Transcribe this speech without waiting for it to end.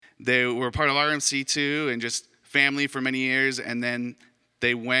they were part of RMC2 and just family for many years. And then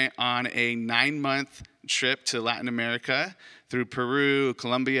they went on a 9-month trip to Latin America through Peru,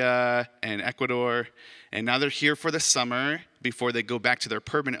 Colombia, and Ecuador. And now they're here for the summer before they go back to their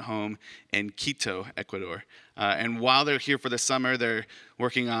permanent home in Quito, Ecuador. And while they're here for the summer, they're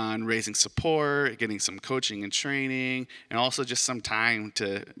working on raising support, getting some coaching and training, and also just some time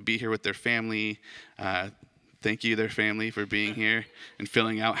to be here with their family. Thank you, their family, for being here and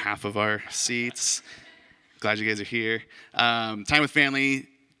filling out half of our seats. Glad you guys are here. Time with family,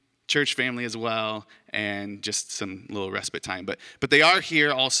 church family as well, and just some little respite time. But they are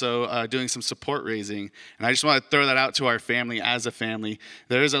here also doing some support raising, and I just want to throw that out to our family as a family.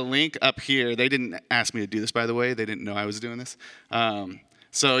 There is a link up here. They didn't ask me to do this, by the way. They didn't know I was doing this.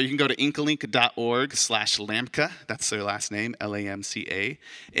 So you can go to inkalink.org/LAMCA. That's their last name, LAMCA.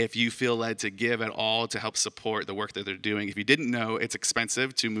 If you feel led to give at all to help support the work that they're doing. If you didn't know, it's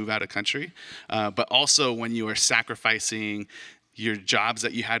expensive to move out of country. But also when you are sacrificing your jobs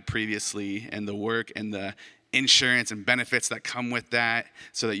that you had previously and the work and the insurance and benefits that come with that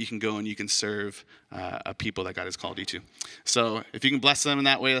so that you can go and you can serve people that God has called you to. So if you can bless them in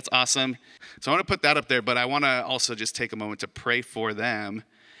that way, that's awesome. So I want to put that up there, but I want to also just take a moment to pray for them.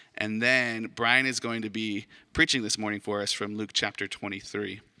 And then Brian is going to be preaching this morning for us from Luke chapter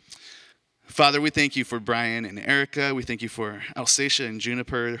 23. Father, we thank you for Brian and Erica. We thank you for Alsacia and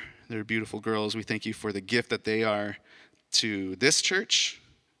Juniper. They're beautiful girls. We thank you for the gift that they are to this church,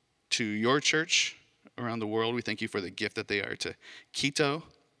 to your church around the world. We thank you for the gift that they are to Quito.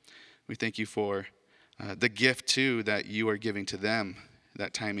 We thank you for the gift, too, that you are giving to them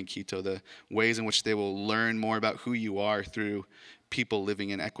that time in Quito, the ways in which they will learn more about who you are through people living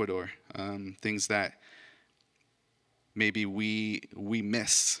in Ecuador, things that maybe we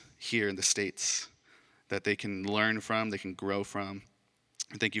miss here in the States, that they can learn from, they can grow from.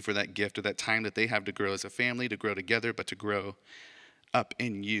 Thank you for that gift of that time that they have to grow as a family, to grow together, but to grow up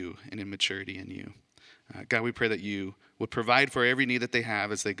in you and in maturity in you. God, we pray that you would provide for every need that they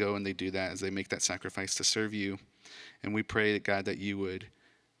have as they go and they do that, as they make that sacrifice to serve you. And we pray, God, that you would,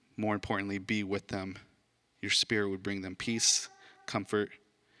 more importantly, be with them. Your Spirit would bring them peace, comfort,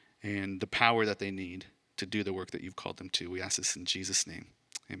 and the power that they need to do the work that you've called them to. We ask this in Jesus' name.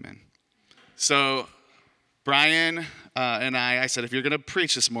 Amen. So Brian and I said, if you're going to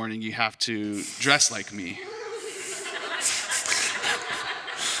preach this morning, you have to dress like me.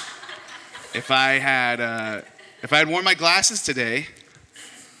 If I had worn my glasses today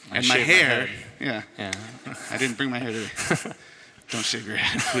and my hair, yeah, I didn't bring my hair today. Don't shave your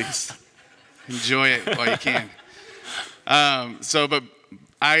head, please. Enjoy it while you can. But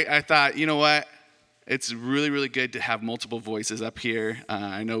I thought, you know what? It's really, really good to have multiple voices up here.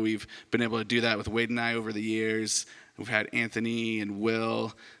 I know we've been able to do that with Wade and I over the years. We've had Anthony and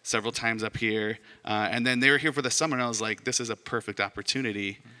Will several times up here. And then they were here for the summer, and I was like, this is a perfect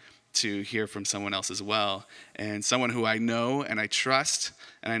opportunity to hear from someone else as well. And someone who I know and I trust,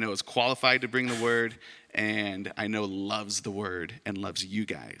 and I know is qualified to bring the word, and I know loves the word and loves you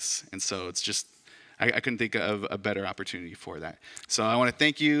guys. And so it's just, I couldn't think of a better opportunity for that. So I want to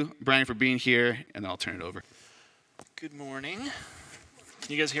thank you, Brian, for being here, and I'll turn it over. Good morning.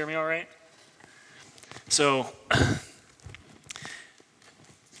 Can you guys hear me all right? So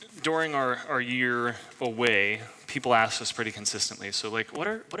during our year away, people ask us pretty consistently, so like, what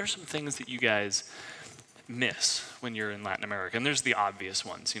are some things that you guys miss when you're in Latin America? And there's the obvious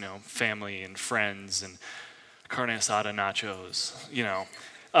ones, family and friends and carne asada nachos,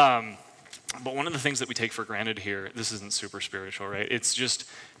 But one of the things that we take for granted here, this isn't super spiritual, right? It's just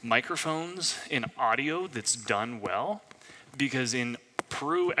microphones and audio that's done well, because in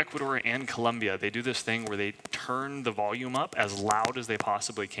Peru, Ecuador, and Colombia, they do this thing where they turn the volume up as loud as they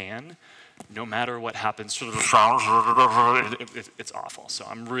possibly can, no matter what happens. It's awful. So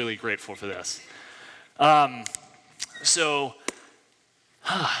I'm really grateful for this.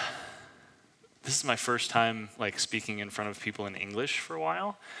 This is my first time speaking in front of people in English for a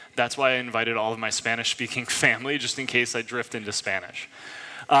while. That's why I invited all of my Spanish-speaking family, just in case I drift into Spanish.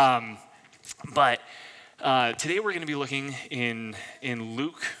 But today we're going to be looking in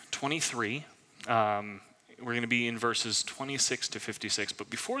Luke 23. We're going to be in verses 26 to 56. But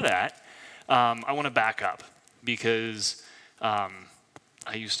before that, I want to back up, because I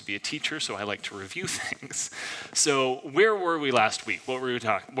used to be a teacher, so I like to review things. So where were we last week? What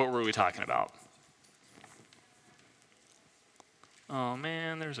were we talking about? Oh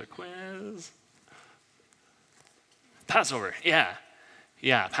man, there's a quiz. Passover, yeah,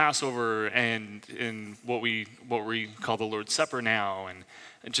 Passover, and what we call the Lord's Supper now, and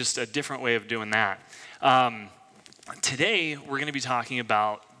just a different way of doing that. Today we're going to be talking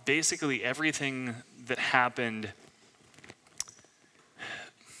about basically everything that happened.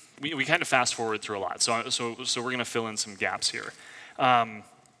 We kind of fast forward through a lot, so we're going to fill in some gaps here.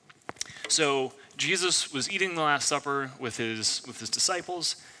 So Jesus was eating the Last Supper with his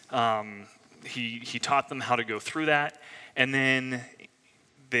disciples. He taught them how to go through that, and then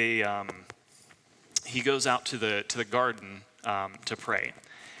he goes out to the garden to pray.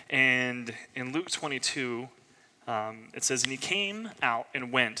 And in Luke 22, it says, "And he came out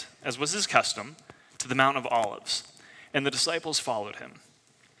and went, as was his custom, to the Mount of Olives, and the disciples followed him.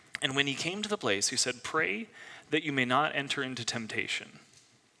 And when he came to the place, he said, 'Pray that you may not enter into temptation.'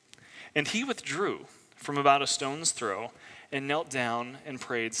 And he withdrew from about a stone's throw and knelt down and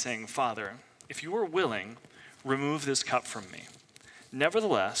prayed, saying, 'Father, if you are willing, remove this cup from me.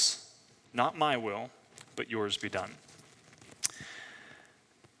 Nevertheless, not my will, but yours be done.'"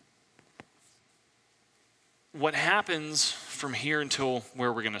 What happens from here until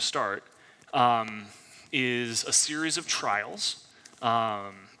where we're going to start is a series of trials.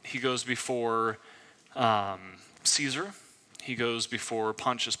 He goes before Caesar. He goes before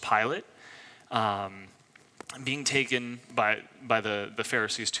Pontius Pilate, being taken by the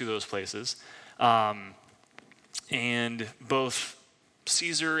Pharisees to those places. And both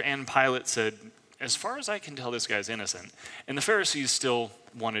Caesar and Pilate said, "As far as I can tell, this guy's innocent." And the Pharisees still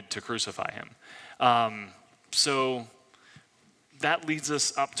wanted to crucify him. So that leads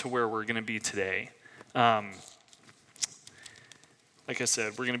us up to where we're going to be today. Like I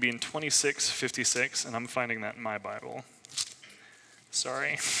said, we're going to be in 26:56, and I'm finding that in my Bible.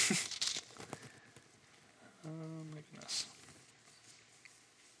 Sorry. Oh my goodness.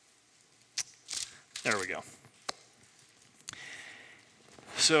 There we go.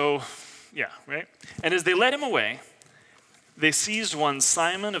 So, yeah, right? "And as they led him away, they seized one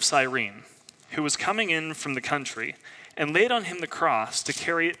Simon of Cyrene, who was coming in from the country, and laid on him the cross to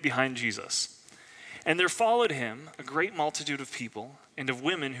carry it behind Jesus. And there followed him a great multitude of people and of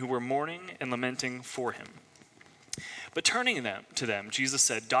women who were mourning and lamenting for him. But turning to them, Jesus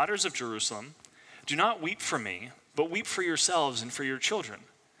said, 'Daughters of Jerusalem, do not weep for me, but weep for yourselves and for your children.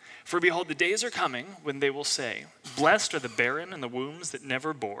 For behold, the days are coming when they will say, Blessed are the barren and the wombs that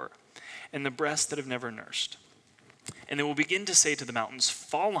never bore, and the breasts that have never nursed. And they will begin to say to the mountains,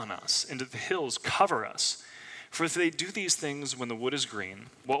 Fall on us, and to the hills, cover us. For if they do these things when the wood is green,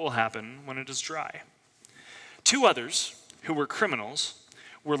 what will happen when it is dry?' 2 others, who were criminals,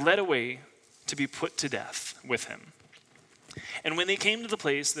 were led away to be put to death with him. And when they came to the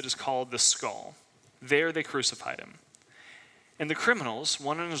place that is called the Skull, there they crucified him. And the criminals,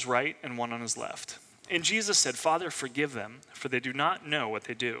 one on his right and one on his left. And Jesus said, 'Father, forgive them, for they do not know what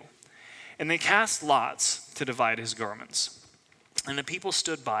they do.' And they cast lots to divide his garments. And the people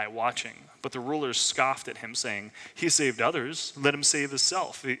stood by watching, but the rulers scoffed at him, saying, 'He saved others, let him save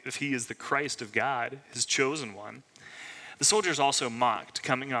himself, if he is the Christ of God, his chosen one.' The soldiers also mocked,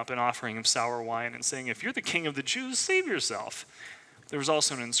 coming up and offering him sour wine and saying, 'If you're the king of the Jews, save yourself.' There was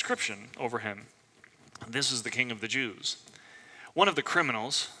also an inscription over him, 'This is the king of the Jews.' One of the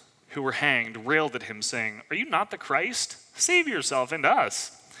criminals who were hanged railed at him, saying, 'Are you not the Christ? Save yourself and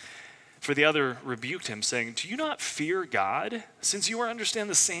us.' For the other rebuked him, saying, 'Do you not fear God, since you are under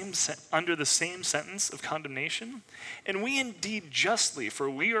the same sentence of condemnation? And we indeed justly,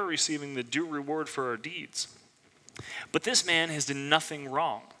 for we are receiving the due reward for our deeds. But this man has done nothing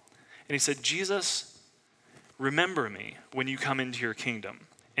wrong.' And he said, 'Jesus, remember me when you come into your kingdom.'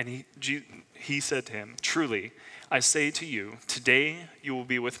 And he said to him, 'Truly, I say to you, today you will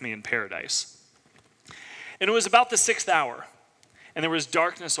be with me in paradise.' And it was about the 6th hour, and there was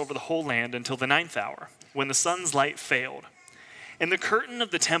darkness over the whole land until the 9th hour, when the sun's light failed. And the curtain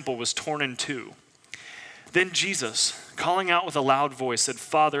of the temple was torn in two. Then Jesus, calling out with a loud voice, said,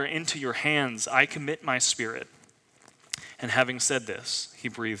 'Father, into your hands I commit my spirit.' And having said this, he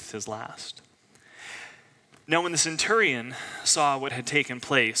breathed his last. Now when the centurion saw what had taken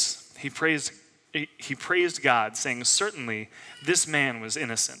place, he praised God, saying, 'Certainly this man was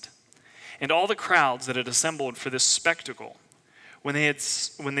innocent.' And all the crowds that had assembled for this spectacle, when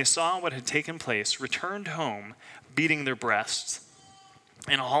they saw what had taken place, returned home, beating their breasts.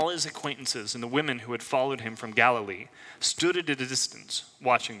 And all his acquaintances and the women who had followed him from Galilee stood at a distance,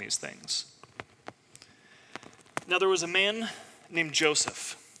 watching these things. Now there was a man named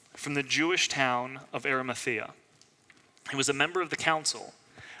Joseph from the Jewish town of Arimathea. He was a member of the council,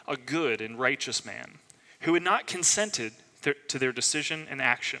 a good and righteous man, who had not consented to their decision and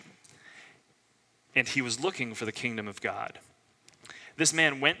action. And he was looking for the kingdom of God. This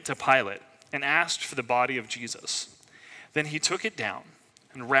man went to Pilate and asked for the body of Jesus. Then he took it down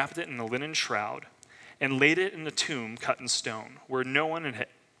and wrapped it in a linen shroud and laid it in a tomb cut in stone, where no one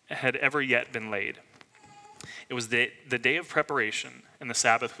had ever yet been laid. It was the day of preparation, and the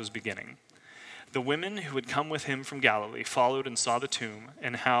Sabbath was beginning. The women who had come with him from Galilee followed and saw the tomb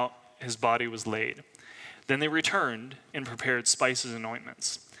and how his body was laid. Then they returned and prepared spices and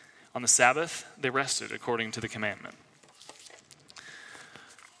ointments. On the Sabbath, they rested according to the commandment.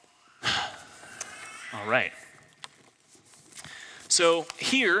 All right. So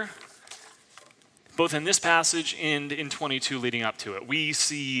here, both in this passage and in 22 leading up to it, we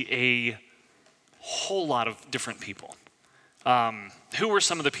see a whole lot of different people. Who were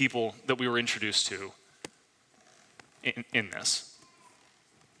some of the people that we were introduced to in this?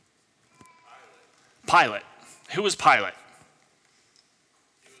 Pilate. Who was Pilate?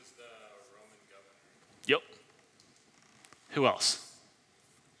 He was the Roman governor. Yep. Who else?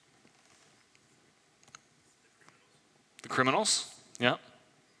 The criminals? Yep.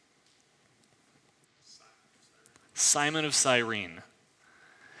 Simon of Cyrene.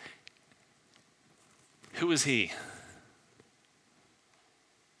 Who is he?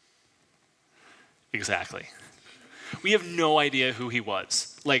 Exactly. We have no idea who he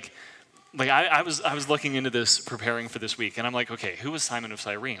was. I was looking into this, preparing for this week, and I'm like, okay, who was Simon of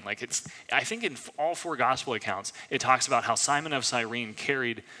Cyrene? I think in all four gospel accounts, it talks about how Simon of Cyrene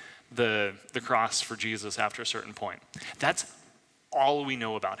carried the cross for Jesus after a certain point. That's all we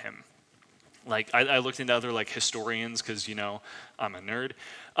know about him. I looked into other historians because I'm a nerd.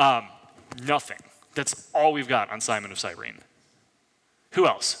 Nothing. That's all we've got on Simon of Cyrene. Who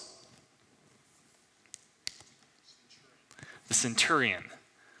else? The centurion.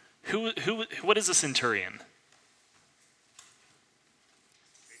 What is a centurion?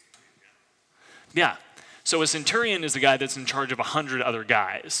 Yeah. So a centurion is the guy that's in charge of 100 other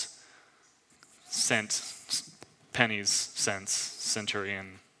guys. Cent, pennies, cents,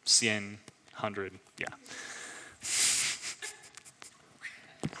 centurion, 100, yeah.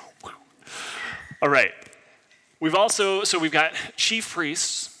 All right. We've got chief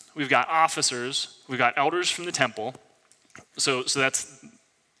priests, we've got officers, we've got elders from the temple. So that's,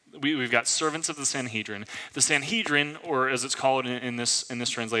 we've got servants of the Sanhedrin. The Sanhedrin, or as it's called in this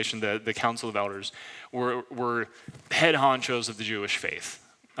translation, the Council of Elders, were head honchos of the Jewish faith.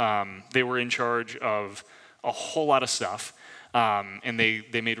 They were in charge of a whole lot of stuff, and they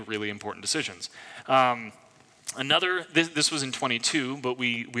made really important decisions. This was in 22, but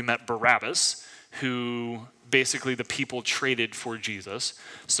we met Barabbas, who basically the people traded for Jesus.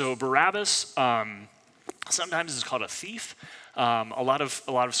 So Barabbas sometimes is called a thief. A lot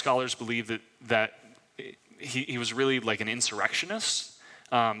of scholars believe that he was really like an insurrectionist.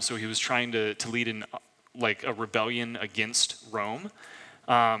 So he was trying to lead a rebellion against Rome.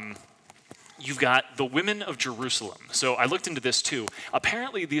 You've got the women of Jerusalem. So I looked into this too.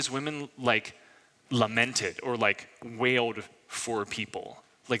 Apparently these women lamented or wailed for people.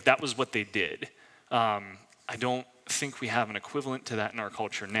 That was what they did. I don't think we have an equivalent to that in our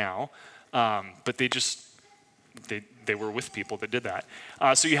culture now, but they were with people that did that.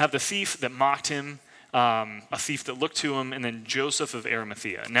 So you have the thief that mocked him, a thief that looked to him, and then Joseph of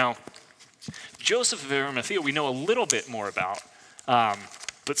Arimathea. Now, Joseph of Arimathea we know a little bit more about,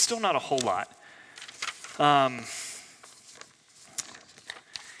 but still not a whole lot.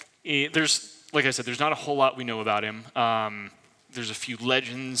 Like I said, there's not a whole lot we know about him. There's a few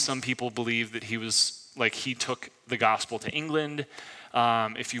legends. Some people believe that he took the gospel to England.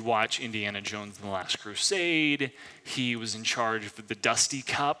 If you watch Indiana Jones and the Last Crusade, he was in charge of the Dusty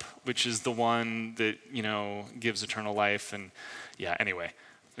Cup, which is the one that, gives eternal life. And yeah, anyway,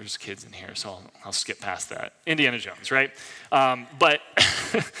 there's kids in here, so I'll skip past that. Indiana Jones, right? But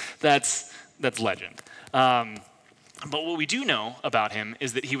that's legend. But what we do know about him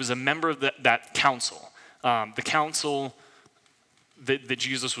is that he was a member of that council, the council that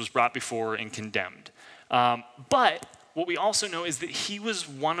Jesus was brought before and condemned. But what we also know is that he was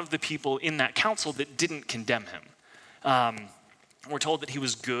one of the people in that council that didn't condemn him. We're told that he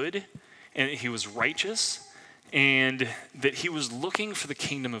was good and he was righteous and that he was looking for the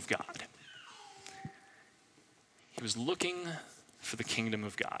kingdom of God. He was looking for the kingdom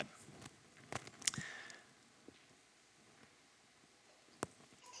of God.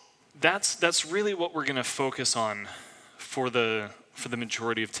 That's really what we're going to focus on for the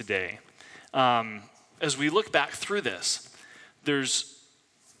majority of today. As we look back through this, there's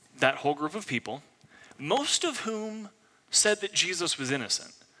that whole group of people, most of whom said that Jesus was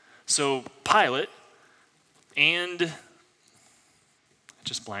innocent. So Pilate and, I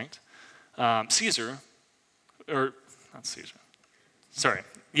just blanked, Caesar, or not Caesar, sorry,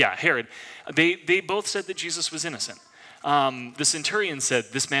 yeah, Herod, they both said that Jesus was innocent. The centurion said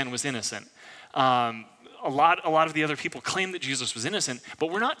this man was innocent. a lot of the other people claim that Jesus was innocent,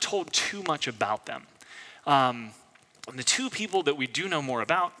 but we're not told too much about them. And the two people that we do know more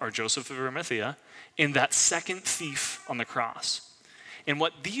about are Joseph of Arimathea and that second thief on the cross. And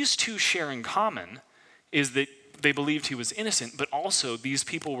what these two share in common is that they believed he was innocent, but also these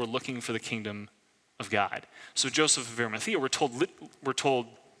people were looking for the kingdom of God. So Joseph of Arimathea, we're told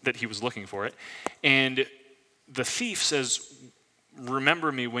that he was looking for it. And the thief says,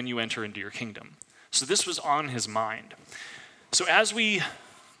 remember me when you enter into your kingdom. So this was on his mind. So as we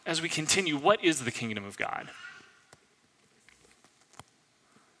continue, what is the kingdom of God?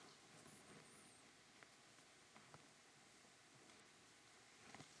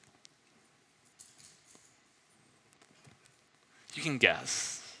 You can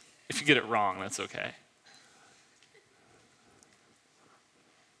guess. If you get it wrong, that's okay. It's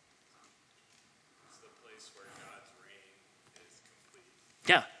the place where God's reign is complete.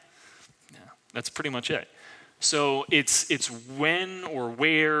 Yeah, that's pretty much it. So it's when or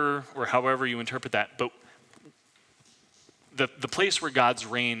where or however you interpret that, but the place where God's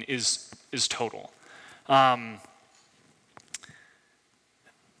reign is total.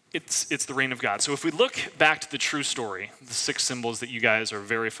 It's the reign of God. So if we look back to the true story, the 6 symbols that you guys are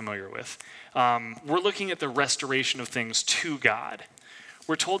very familiar with, we're looking at the restoration of things to God.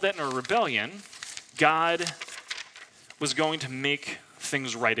 We're told that in our rebellion, God was going to make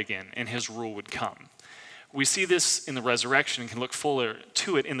things right again, and his rule would come. We see this in the resurrection and can look fuller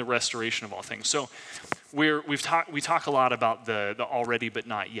to it in the restoration of all things. So we talk a lot about the already but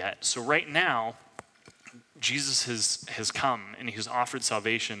not yet. So right now, Jesus has come and he's offered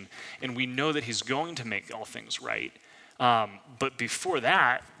salvation, and we know that he's going to make all things right. But before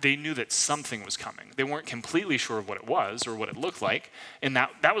that, they knew that something was coming. They weren't completely sure of what it was or what it looked like, and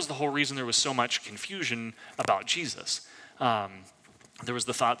that was the whole reason there was so much confusion about Jesus. There was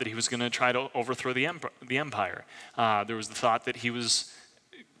the thought that he was going to try to overthrow the empire. There was the thought that he was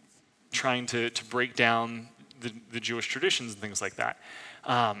trying to break down the Jewish traditions and things like that.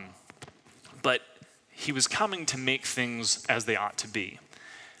 But he was coming to make things as they ought to be.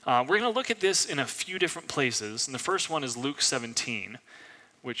 We're going to look at this in a few different places. And the first one is Luke 17,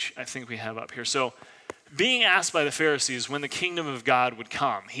 which I think we have up here. So, being asked by the Pharisees when the kingdom of God would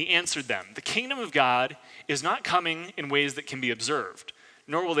come, he answered them, "The kingdom of God is not coming in ways that can be observed,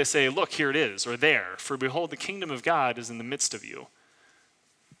 nor will they say, 'Look, here it is,' or 'there,' for behold, the kingdom of God is in the midst of you."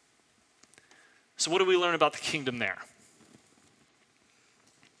 So what do we learn about the kingdom there?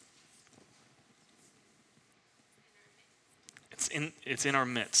 It's in our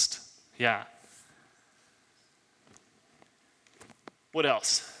midst. Yeah. What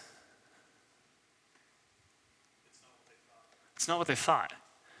else? It's not what they thought.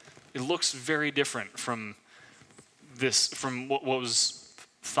 It looks very different from what was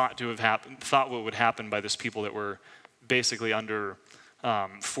thought to have happened, thought what would happen by this people that were basically under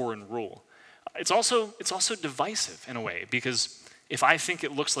foreign rule. It's also divisive in a way, because if I think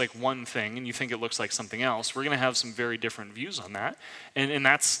it looks like one thing and you think it looks like something else, we're going to have some very different views on that. And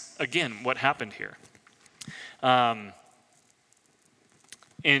that's, again, what happened here. And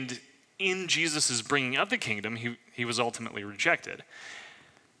in Jesus' bringing of the kingdom, he was ultimately rejected.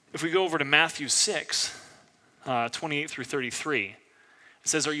 If we go over to Matthew 6, 28 through 33, it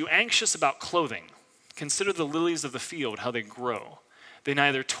says, "Are you anxious about clothing? Consider the lilies of the field, how they grow. They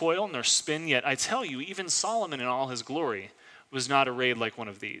neither toil nor spin, yet I tell you, even Solomon in all his glory was not arrayed like one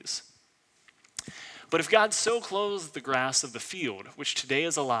of these. But if God so clothes the grass of the field, which today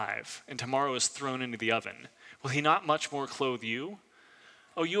is alive and tomorrow is thrown into the oven, will he not much more clothe you?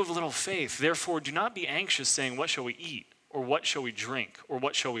 Oh, you have little faith. Therefore, do not be anxious, saying, 'What shall we eat? Or what shall we drink? Or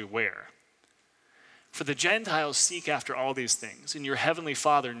what shall we wear?' For the Gentiles seek after all these things, and your heavenly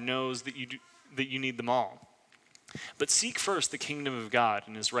Father knows that you need them all. But seek first the kingdom of God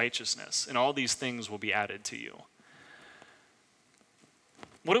and his righteousness, and all these things will be added to you."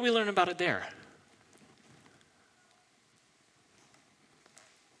 What do we learn about it there?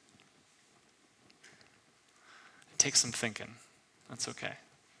 It takes some thinking. That's okay. I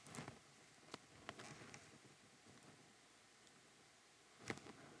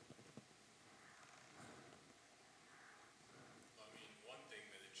mean, one thing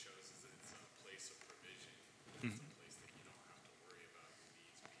that it shows is that it's a place of provision. It's a place that you don't have to worry about your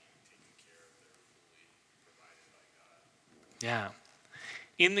needs being taken care of. They're fully provided by God. Yeah.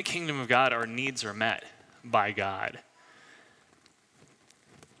 In the kingdom of God, our needs are met by God.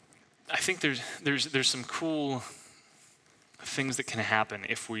 I think there's some cool things that can happen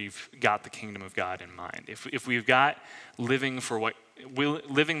if we've got the kingdom of God in mind. If we've got living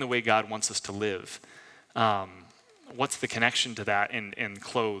the way God wants us to live, what's the connection to that in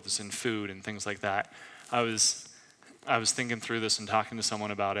clothes and food and things like that? I was thinking through this and talking to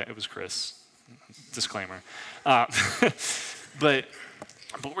someone about it. It was Chris. Disclaimer. But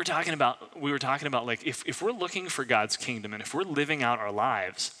we were talking about like if we're looking for God's kingdom and if we're living out our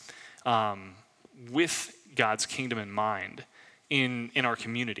lives with God's kingdom in mind in our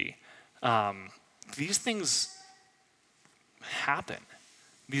community, these things happen.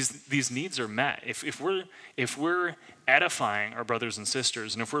 These needs are met. If we're edifying our brothers and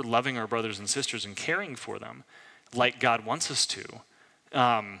sisters, and if we're loving our brothers and sisters and caring for them like God wants us to,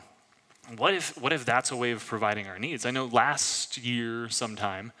 what if that's a way of providing our needs? I know last year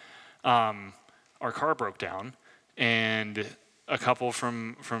sometime, our car broke down, and a couple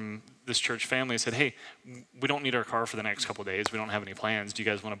from this church family said, "Hey, we don't need our car for the next couple of days. We don't have any plans. Do you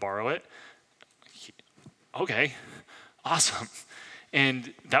guys want to borrow it?" Okay, awesome.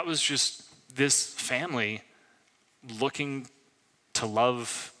 And that was just this family looking to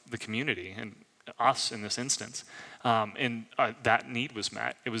love the community and us in this instance. And that need was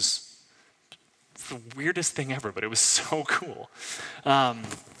met. It was the weirdest thing ever, but it was so cool. And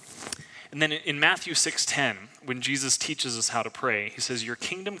then in Matthew 6:10, when Jesus teaches us how to pray, he says, "Your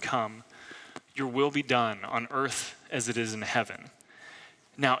kingdom come, your will be done on earth as it is in heaven."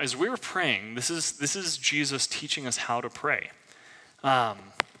 Now, as we were praying, this is Jesus teaching us how to pray.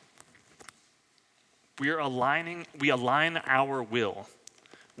 We align our will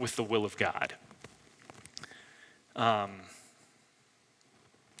with the will of God.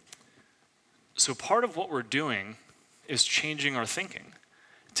 So part of what we're doing is changing our thinking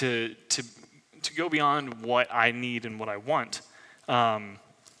to go beyond what I need and what I want, to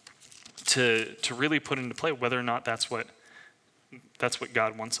really put into play whether or not that's what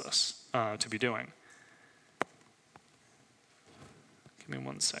God wants us to be doing. Give me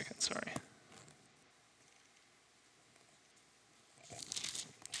 1 second, sorry.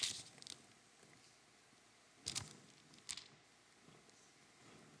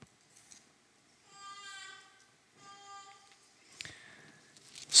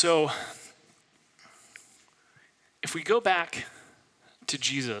 So, if we go back to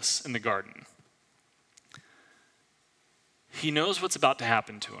Jesus in the garden, he knows what's about to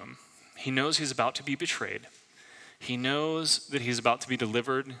happen to him. He knows he's about to be betrayed. He knows that he's about to be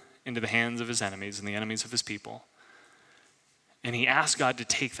delivered into the hands of his enemies and the enemies of his people. And he asked God to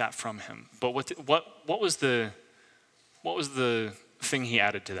take that from him. But what was the thing he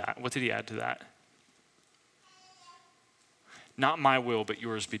added to that? What did he add to that? Not my will, but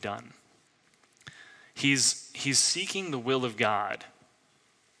yours be done. He's seeking the will of God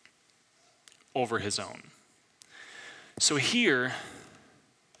over his own. So here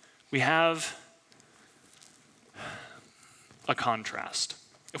we have a contrast.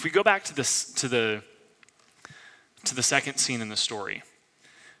 If we go back to the second scene in the story,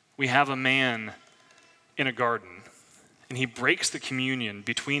 we have a man in a garden, and he breaks the communion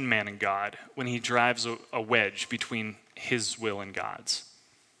between man and God when he drives a wedge between his will and God's.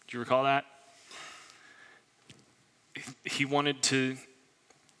 Do you recall that?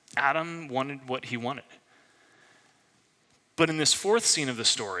 Adam wanted what he wanted. But in this fourth scene of the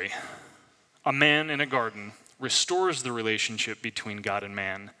story, a man in a garden restores the relationship between God and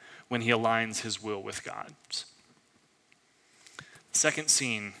man when he aligns his will with God's. Second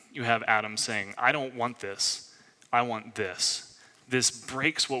scene, you have Adam saying, "I don't want this, I want this." This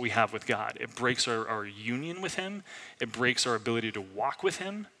breaks what we have with God. It breaks our union with him. It breaks our ability to walk with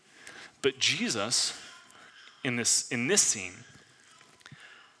him. But Jesus, in this scene,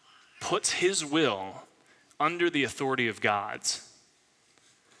 puts his will under the authority of God's.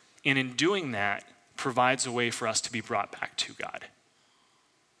 And in doing that, provides a way for us to be brought back to God.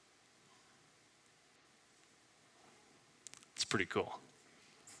 It's pretty cool.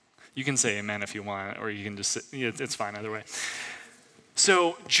 You can say amen if you want, or you can just sit. It's fine either way.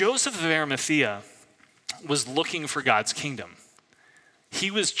 So Joseph of Arimathea was looking for God's kingdom. He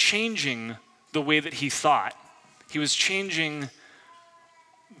was changing the way that he thought. He was changing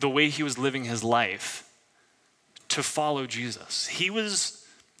the way he was living his life to follow Jesus. He was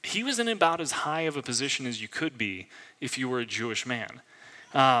in about as high of a position as you could be if you were a Jewish man.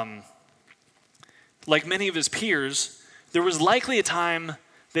 Like many of his peers, there was likely a time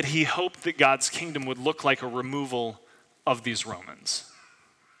that he hoped that God's kingdom would look like a removal of these Romans.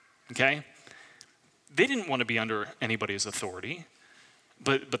 Okay? They didn't want to be under anybody's authority,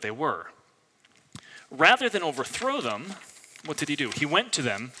 but they were. Rather than overthrow them, what did he do? He went to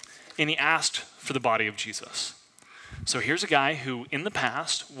them and he asked for the body of Jesus. So here's a guy who in the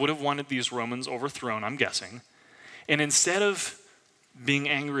past would have wanted these Romans overthrown, I'm guessing. And instead of being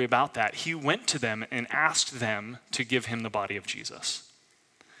angry about that, he went to them and asked them to give him the body of Jesus.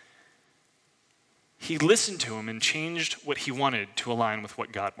 he listened to him and changed what he wanted to align with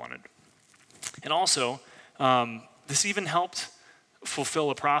what God wanted. And also, this even helped fulfill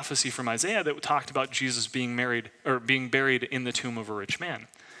a prophecy from Isaiah that talked about Jesus being buried in the tomb of a rich man.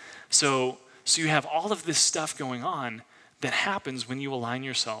 So you have all of this stuff going on that happens when you align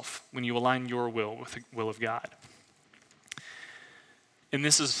yourself, when you align your will with the will of God. And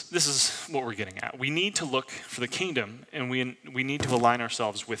this is what we're getting at. We need to look for the kingdom, and we need to align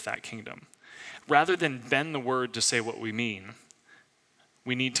ourselves with that kingdom. Rather than bend the word to say what we mean,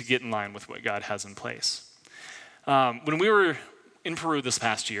 we need to get in line with what God has in place. When we were in Peru this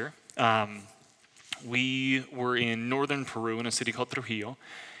past year, we were in northern Peru in a city called Trujillo,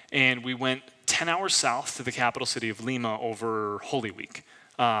 and we went 10 hours south to the capital city of Lima over Holy Week,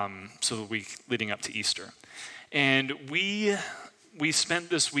 so the week leading up to Easter. And we spent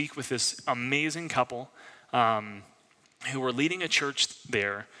this week with this amazing couple who were leading a church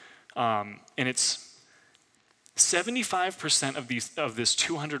there, and it's 75% of this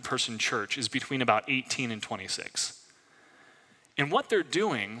 200-person church is between about 18 and 26. And what they're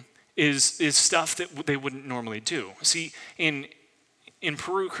doing is stuff that they wouldn't normally do. See, in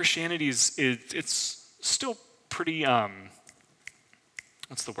Peru, Christianity it's still pretty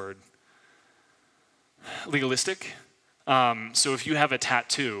what's the word? Legalistic. So if you have a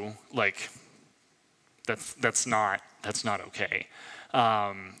tattoo, like that's not okay.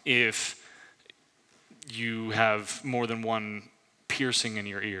 If you have more than one piercing in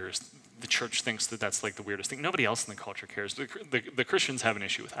your ears, the church thinks that that's like the weirdest thing. Nobody else in the culture cares. The Christians have an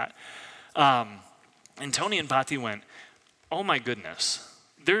issue with that. And Tony and Patti went, oh my goodness,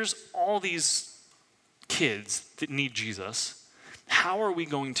 there's all these kids that need Jesus. How are we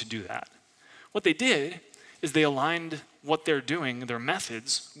going to do that? What they did is they aligned what they're doing, their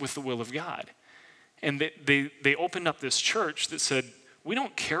methods, with the will of God. And they opened up this church that said, we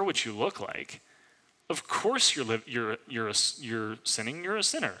don't care what you look like. Of course you're sinning, you're a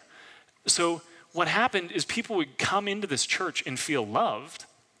sinner. So what happened is people would come into this church and feel loved,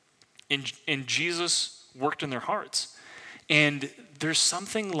 and Jesus worked in their hearts. And there's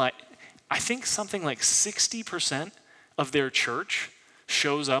something like 60% of their church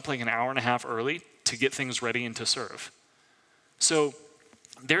shows up like an hour and a half early to get things ready and to serve. So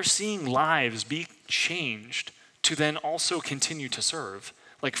they're seeing lives be changed to then also continue to serve,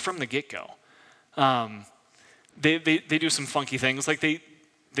 like from the get-go. They do some funky things, like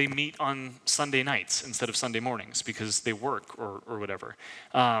they meet on Sunday nights instead of Sunday mornings because they work or whatever.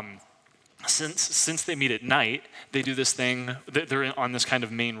 Since they meet at night, they do this thing, they're on this kind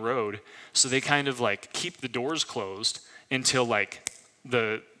of main road, so they kind of like keep the doors closed until like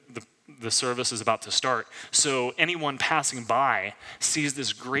the service is about to start. So anyone passing by sees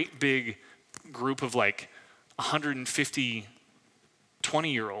this great big group of like 150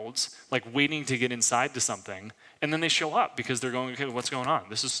 20-year-olds like waiting to get inside to something, and then they show up because they're going, okay, what's going on?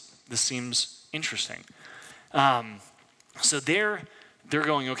 This seems interesting. So they're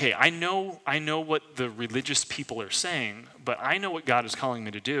going, okay, I know what the religious people are saying, but I know what God is calling me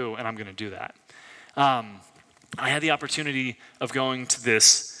to do, and I'm going to do that. I had the opportunity of going to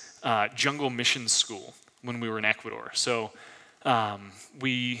this jungle mission school when we were in Ecuador. So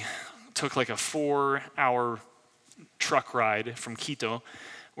we took like a 4-hour truck ride from Quito,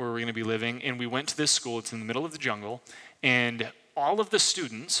 where we're going to be living, and we went to this school. It's in the middle of the jungle, and all of the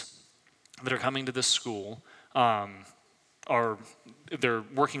students that are coming to this school they're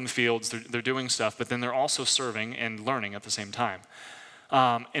working the fields, they're doing stuff, but then they're also serving and learning at the same time.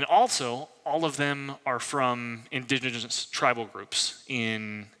 And also, all of them are from indigenous tribal groups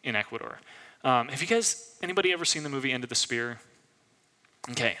in Ecuador. Have you guys, anybody ever seen the movie End of the Spear?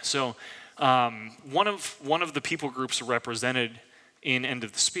 Okay, so one of the people groups represented in End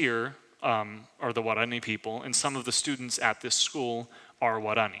of the Spear are the Guarani people, and some of the students at this school are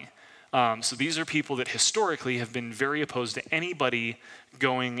Guarani. So these are people that historically have been very opposed to anybody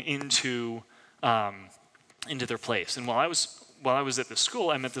going into their place. And while I was at this school,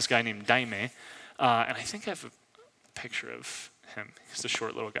 I met this guy named Daime, and I think I have a picture of him. He's a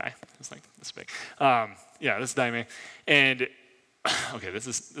short little guy. He's like this big. Yeah, this is Daime, and okay,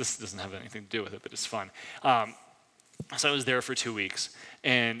 this doesn't have anything to do with it, but it's fun. So I was there for 2 weeks,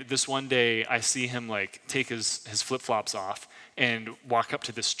 and this one day I see him like take his flip-flops off and walk up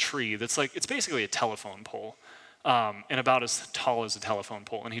to this tree that's like, it's basically a telephone pole, and about as tall as a telephone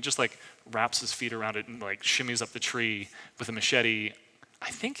pole, and he just like wraps his feet around it and like shimmies up the tree with a machete.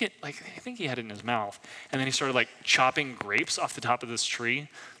 I think he had it in his mouth, and then he started like chopping grapes off the top of this tree.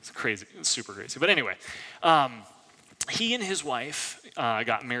 It's crazy, it's super crazy. But anyway, he and his wife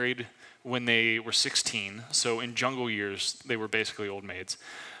got married when they were 16, so in jungle years, they were basically old maids.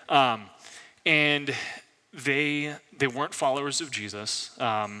 And they weren't followers of Jesus.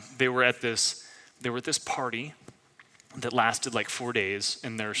 They were at this party that lasted like 4 days,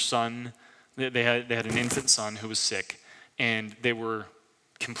 and their son, they had an infant son who was sick, and they were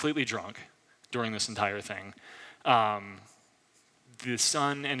completely drunk during this entire thing. The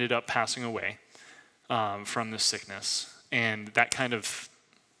son ended up passing away from this sickness, and that kind of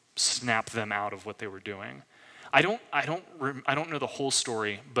snapped them out of what they were doing. I don't know the whole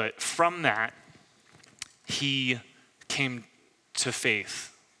story, but from that, he came to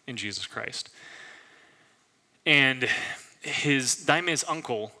faith in Jesus Christ. And Daime's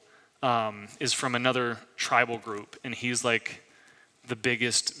uncle is from another tribal group, and he's like the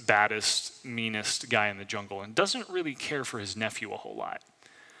biggest, baddest, meanest guy in the jungle, and doesn't really care for his nephew a whole lot.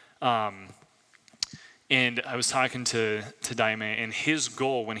 And I was talking to Daime, and his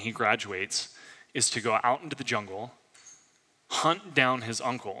goal when he graduates is to go out into the jungle, hunt down his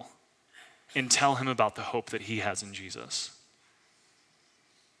uncle, and tell him about the hope that he has in Jesus.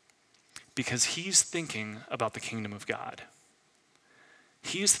 Because he's thinking about the kingdom of God.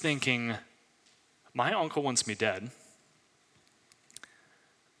 He's thinking, my uncle wants me dead.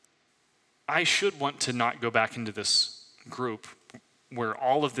 I should want to not go back into this group where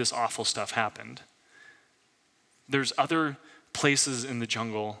all of this awful stuff happened. There's other places in the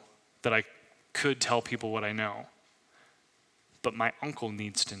jungle that I could tell people what I know. But my uncle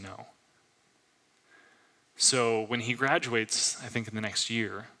needs to know. So when he graduates, I think in the next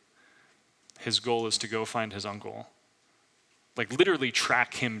year, his goal is to go find his uncle, like literally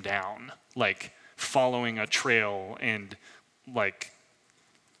track him down, like following a trail and like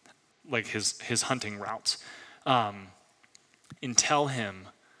his hunting routes, and tell him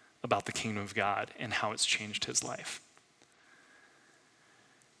about the kingdom of God and how it's changed his life.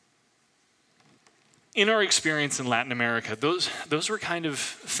 In our experience in Latin America, those were kind of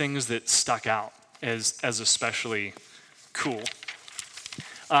things that stuck out as especially cool.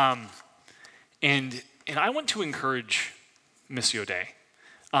 And I want to encourage Missio Dei.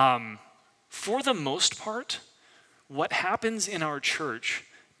 For the most part, what happens in our church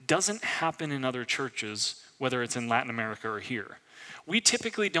doesn't happen in other churches, whether it's in Latin America or here. We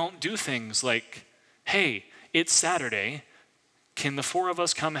typically don't do things like, hey, it's Saturday, can the four of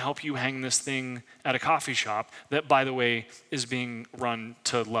us come help you hang this thing at a coffee shop that, by the way, is being run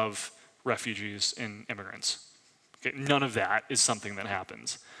to love refugees and immigrants? Okay, none of that is something that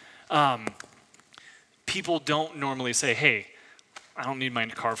happens. People don't normally say, hey, I don't need my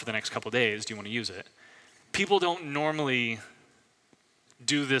car for the next couple of days, do you want to use it? People don't normally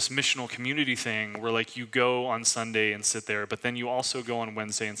do this missional community thing where like you go on Sunday and sit there, but then you also go on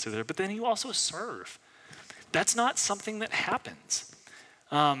Wednesday and sit there, but then you also serve. That's not something that happens.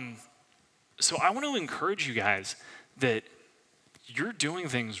 So I want to encourage you guys that you're doing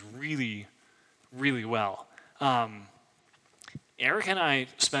things really, really well. Eric and I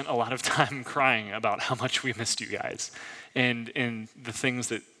spent a lot of time crying about how much we missed you guys and the things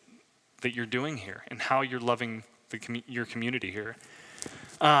that you're doing here and how you're loving your community here.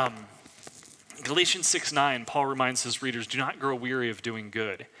 Galatians 6:9, Paul reminds his readers, do not grow weary of doing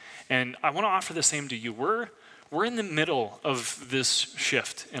good. And I want to offer the same to you. We're in the middle of this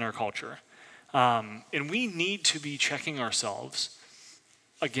shift in our culture. And we need to be checking ourselves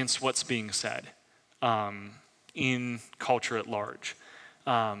against what's being said in culture at large.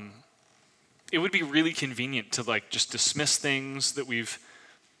 It would be really convenient to like just dismiss things that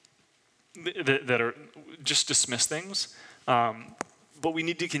are just dismiss things. But we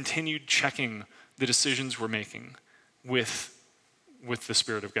need to continue checking the decisions we're making with the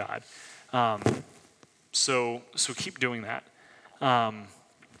Spirit of God. So keep doing that.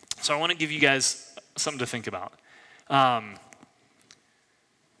 So I want to give you guys something to think about.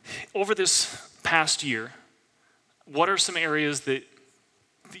 Over this past year, what are some areas that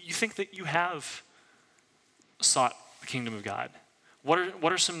you think that you have sought the kingdom of God? What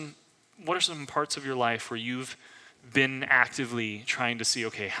are some parts of your life where you've been actively trying to see,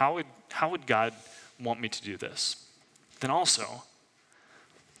 okay, how would God want me to do this? Then also,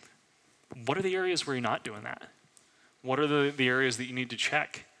 what are the areas where you're not doing that? What are the areas that you need to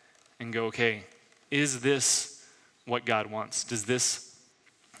check and go, okay, is this what God wants? Is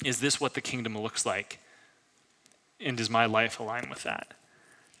this what the kingdom looks like? And does my life align with that?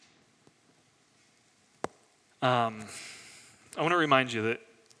 I want to remind you that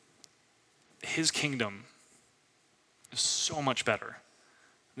his kingdom is so much better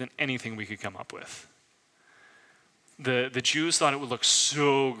than anything we could come up with. The Jews thought it would look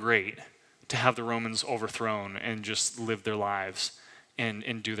so great to have the Romans overthrown and just live their lives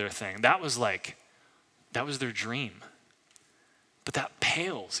and do their thing. That was their dream. But that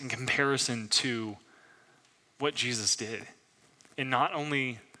pales in comparison to what Jesus did in not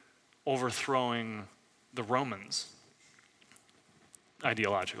only overthrowing the Romans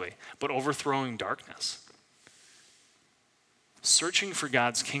ideologically, but overthrowing darkness. Searching for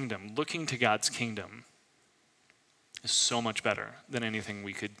God's kingdom, looking to God's kingdom is so much better than anything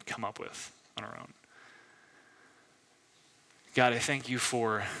we could come up with on our own. God, I thank you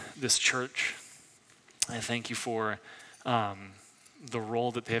for this church. I thank you for the role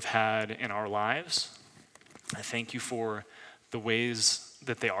that they've had in our lives. I thank you for the ways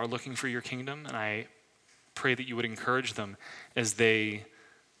that they are looking for your kingdom, and I pray that you would encourage them as they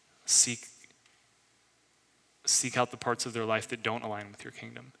seek out the parts of their life that don't align with your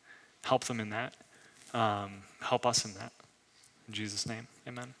kingdom. Help them in that. Help us in that. In Jesus' name,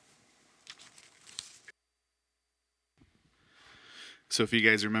 amen. So if you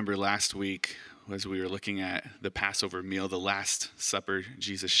guys remember last week, as we were looking at the Passover meal, the Last Supper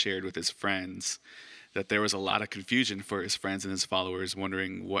Jesus shared with his friends, that there was a lot of confusion for his friends and his followers,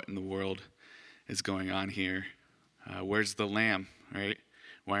 wondering what in the world is going on here. Where's the lamb, right?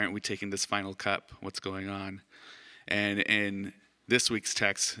 Why aren't we taking this final cup? What's going on? And in this week's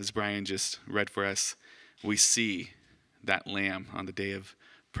text, as Brian just read for us, we see that lamb on the day of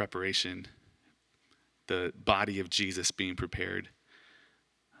preparation, the body of Jesus being prepared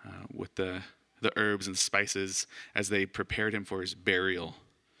with the herbs and spices as they prepared him for his burial.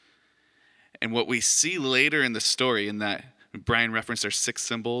 And what we see later in the story, in that Brian referenced our 6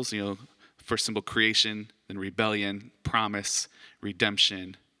 symbols, first symbol creation, then rebellion, promise,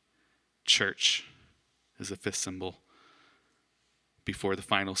 redemption, church is the 5th symbol before the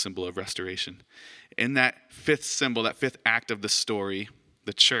final symbol of restoration. In that 5th symbol, that 5th act of the story,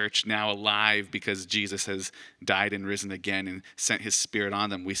 the church, now alive because Jesus has died and risen again and sent his Spirit on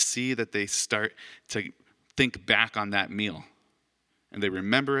them, we see that they start to think back on that meal. And they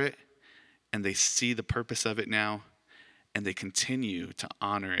remember it, and they see the purpose of it now, and they continue to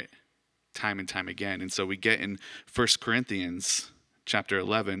honor it time and time again. And so we get in 1 Corinthians chapter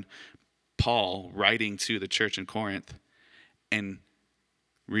 11, Paul writing to the church in Corinth and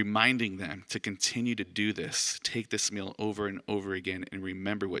reminding them to continue to do this, take this meal over and over again, and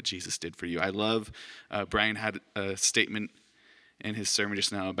remember what Jesus did for you. I love, Brian had a statement in his sermon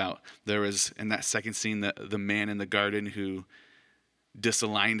just now about there was, in that second scene, the man in the garden who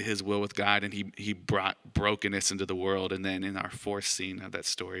disaligned his will with God, and he brought brokenness into the world. And then in our 4th scene of that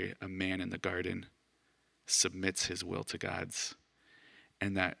story, a man in the garden submits his will to God's,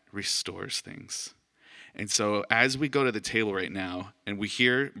 and that restores things. And so as we go to the table right now and we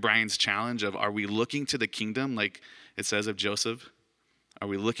hear Brian's challenge of, are we looking to the kingdom like it says of Joseph? Are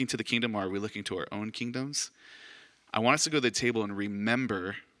we looking to the kingdom, or are we looking to our own kingdoms? I want us to go to the table and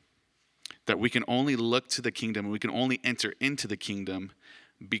remember that we can only look to the kingdom, and we can only enter into the kingdom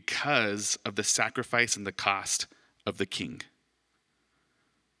because of the sacrifice and the cost of the king.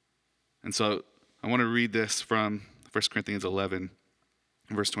 And so I want to read this from 1 Corinthians 11.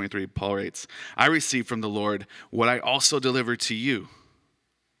 Verse 23, Paul writes, I received from the Lord what I also delivered to you,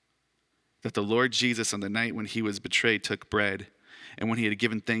 that the Lord Jesus on the night when he was betrayed took bread, and when he had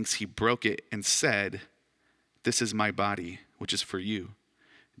given thanks, he broke it and said, this is my body, which is for you.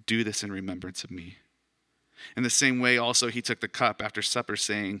 Do this in remembrance of me. In the same way also he took the cup after supper,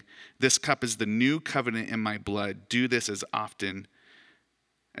 saying, this cup is the new covenant in my blood. Do this as often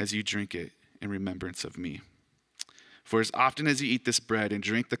as you drink it in remembrance of me. For as often as you eat this bread and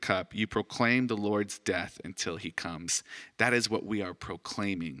drink the cup, you proclaim the Lord's death until he comes. That is what we are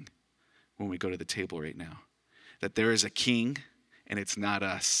proclaiming when we go to the table right now. That there is a king, and it's not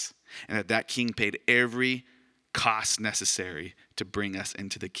us. And that king paid every cost necessary to bring us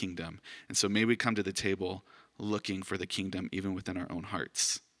into the kingdom. And so may we come to the table looking for the kingdom even within our own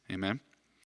hearts. Amen.